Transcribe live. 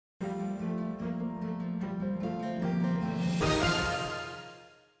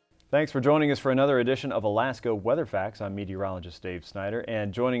Thanks for joining us for another edition of Alaska Weather Facts. I'm meteorologist Dave Snyder,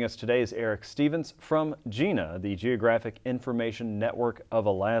 and joining us today is Eric Stevens from GINA, the Geographic Information Network of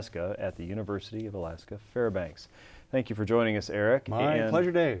Alaska at the University of Alaska Fairbanks. Thank you for joining us, Eric. My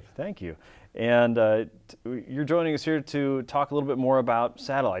pleasure, Dave. Thank you. And you're joining us here to talk a little bit more about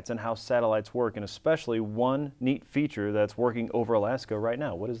satellites and how satellites work, and especially one neat feature that's working over Alaska right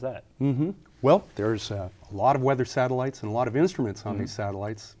now. What is that? Well, there's a lot of weather satellites and a lot of instruments on these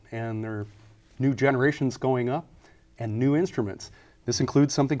satellites, and there are new generations going up and new instruments. This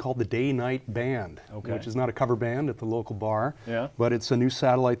includes something called the DayNight Band, which is not a cover band at the local bar, but it's a new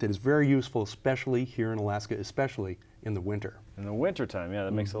satellite that is very useful, especially here in Alaska, especially in the winter. In the wintertime, yeah,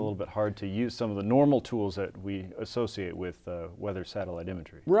 that makes it a little bit hard to use some of the normal tools that we associate with weather satellite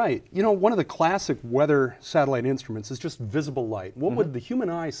imagery. Right. You know, one of the classic weather satellite instruments is just visible light. What would the human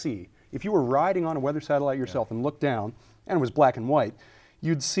eye see if you were riding on a weather satellite yourself and looked down and it was black and white?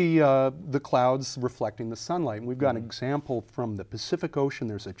 You'd see the clouds reflecting the sunlight. And we've got an example from the Pacific Ocean.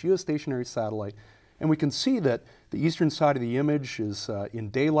 There's a geostationary satellite, and we can see that the eastern side of the image is in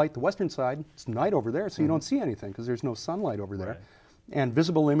daylight. The western side, it's night over there, so you don't see anything because there's no sunlight over there. And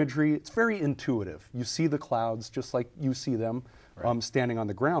visible imagery, it's very intuitive. You see the clouds just like you see them standing on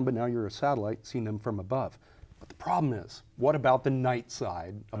the ground, but now you're a satellite seeing them from above. But the problem is, what about the night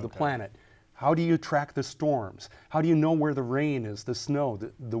side of the planet? How do you track the storms? How do you know where the rain is, the snow,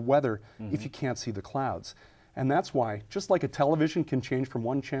 the weather, if you can't see the clouds? And that's why, just like a television can change from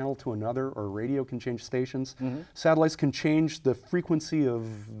one channel to another, or a radio can change stations, satellites can change the frequency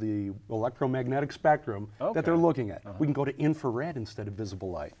of the electromagnetic spectrum that they're looking at. We can go to infrared instead of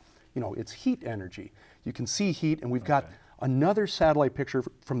visible light. You know, it's heat energy. You can see heat, and we've got another satellite picture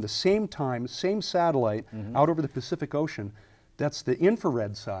from the same time, same satellite, out over the Pacific Ocean. That's the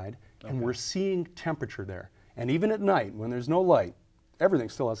infrared side, and we're seeing temperature there. And even at night, when there's no light, everything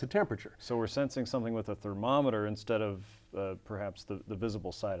still has a temperature. So we're sensing something with a thermometer instead of perhaps the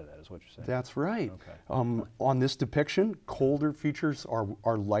visible side of that, is what you're saying? That's right. On this depiction, colder features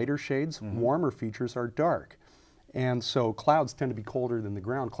are lighter shades, warmer features are dark. And so clouds tend to be colder than the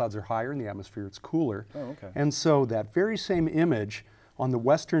ground. Clouds are higher in the atmosphere, it's cooler. And so that very same image on the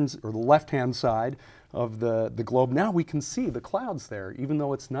western, or the left-hand side of the globe, now we can see the clouds there, even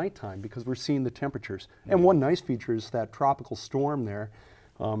though it's nighttime, because we're seeing the temperatures. And one nice feature is that tropical storm there,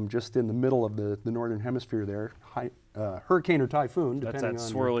 just in the middle of the northern hemisphere there, hurricane or typhoon, depending on... That's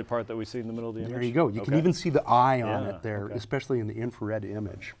that swirly part that we see in the middle of the image? There you go. You can even see the eye on it there, especially in the infrared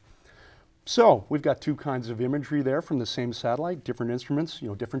image. So we've got two kinds of imagery there from the same satellite, different instruments, you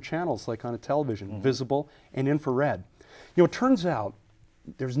know, different channels like on a television, visible and infrared. You know, it turns out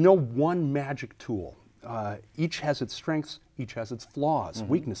there's no one magic tool. Each has its strengths, each has its flaws,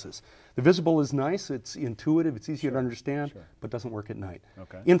 weaknesses. The visible is nice, it's intuitive, it's easy to understand, but doesn't work at night.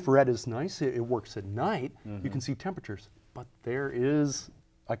 Infrared is nice, it works at night, you can see temperatures, but there is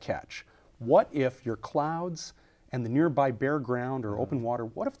a catch. What if your clouds and the nearby bare ground or open water,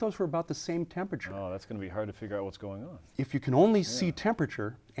 what if those were about the same temperature? Oh, that's going to be hard to figure out what's going on. If you can only see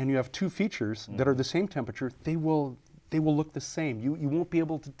temperature and you have two features that are the same temperature, they will look the same. You won't be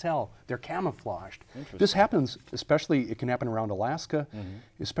able to tell. They're camouflaged. This happens, especially, it can happen around Alaska,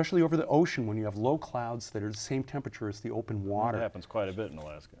 especially over the ocean when you have low clouds that are the same temperature as the open water. That happens quite a bit in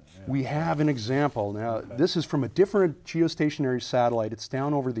Alaska. We have an example. Now, this is from a different geostationary satellite. It's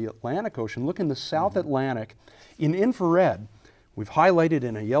down over the Atlantic Ocean. Look in the South Atlantic. In infrared, we've highlighted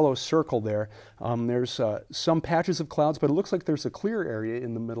in a yellow circle there. There's some patches of clouds, but it looks like there's a clear area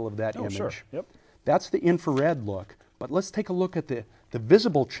in the middle of that image. That's the infrared look. But let's take a look at the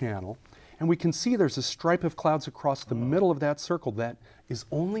visible channel, and we can see there's a stripe of clouds across the middle of that circle that is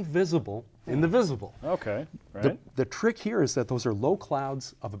only visible in the visible. The trick here is that those are low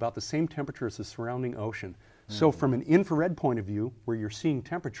clouds of about the same temperature as the surrounding ocean. So from an infrared point of view, where you're seeing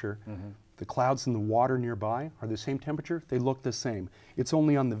temperature, the clouds in the water nearby are the same temperature, they look the same. It's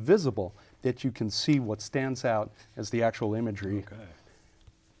only on the visible that you can see what stands out as the actual imagery.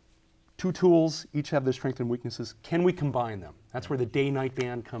 Two tools, each have their strengths and weaknesses. Can we combine them? That's where the DayNight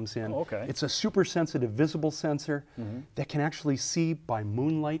Band comes in. It's a super sensitive visible sensor that can actually see by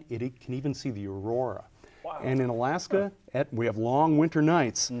moonlight. It can even see the aurora. And in Alaska, we have long winter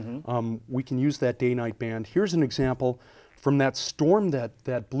nights. We can use that DayNight Band. Here's an example from that storm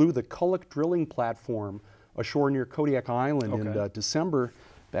that blew the Kullik drilling platform ashore near Kodiak Island in December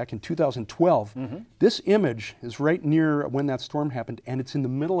back in 2012. This image is right near when that storm happened, and it's in the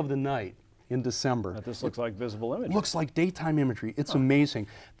middle of the night in December. But this looks like visible imagery. Looks like daytime imagery. It's amazing.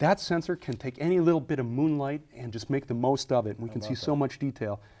 That sensor can take any little bit of moonlight and just make the most of it. We can see so much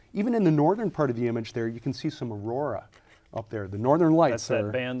detail. Even in the northern part of the image there, you can see some aurora up there. The northern lights That's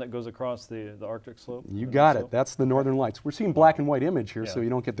that band that goes across the Arctic slope? You got it. That's the northern lights. We're seeing black and white image here, Yeah. so you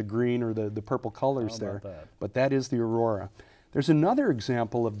don't get the green or the purple colors How about there. that? But that is the aurora. There's another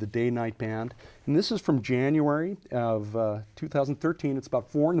example of the day-night band, and this is from January of 2013. It's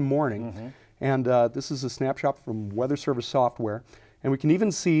about 4 in the morning, and this is a snapshot from Weather Service software. And we can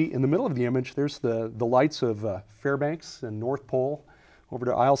even see in the middle of the image, there's the lights of Fairbanks and North Pole over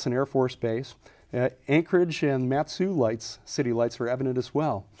to Eielson Air Force Base. Anchorage and Matsu lights, city lights, are evident as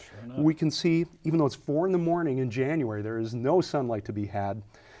well. Sure We can see, even though it's 4 in the morning in January, there is no sunlight to be had,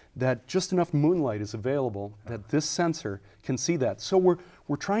 that just enough moonlight is available that this sensor can see that. So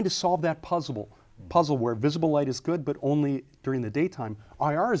we're trying to solve that puzzle where visible light is good, but only during the daytime.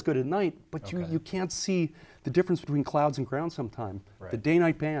 IR is good at night, but you can't see the difference between clouds and ground sometime. Right. The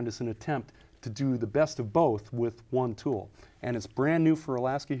day-night band is an attempt to do the best of both with one tool. And it's brand new for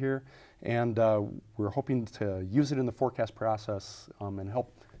Alaska here, and we're hoping to use it in the forecast process and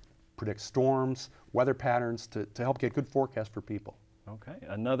help predict storms, weather patterns, to help get good forecast for people. Okay,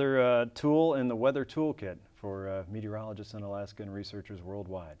 another tool in the weather toolkit for meteorologists in Alaska and researchers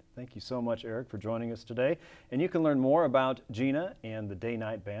worldwide. Thank you so much, Eric, for joining us today. And you can learn more about GINA and the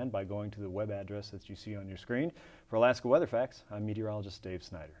Day-Night Band by going to the web address that you see on your screen. For Alaska Weather Facts, I'm meteorologist Dave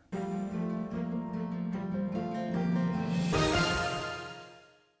Snyder.